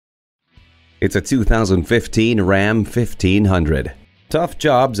It's a 2015 Ram 1500. Tough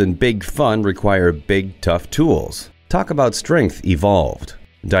jobs and big fun require big, tough tools. Talk about strength evolved.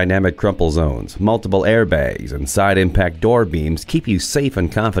 Dynamic crumple zones, multiple airbags, and side impact door beams keep you safe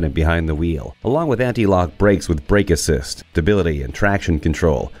and confident behind the wheel, along with anti-lock brakes with brake assist, stability and traction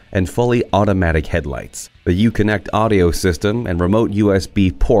control, and fully automatic headlights. The Uconnect audio system and remote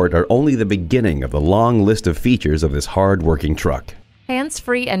USB port are only the beginning of the long list of features of this hard-working truck.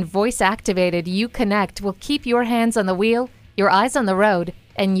 Hands-free and voice-activated Uconnect will keep your hands on the wheel, your eyes on the road,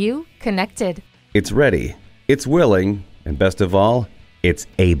 and you connected. It's ready, it's willing, and best of all, it's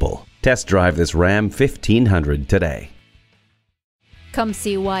able. Test drive this Ram 1500 today. Come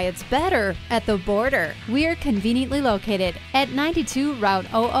see why it's better at the border. We're conveniently located at 92 Route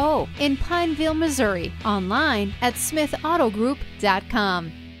 00 in Pineville, Missouri. Online at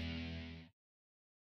smithautogroup.com.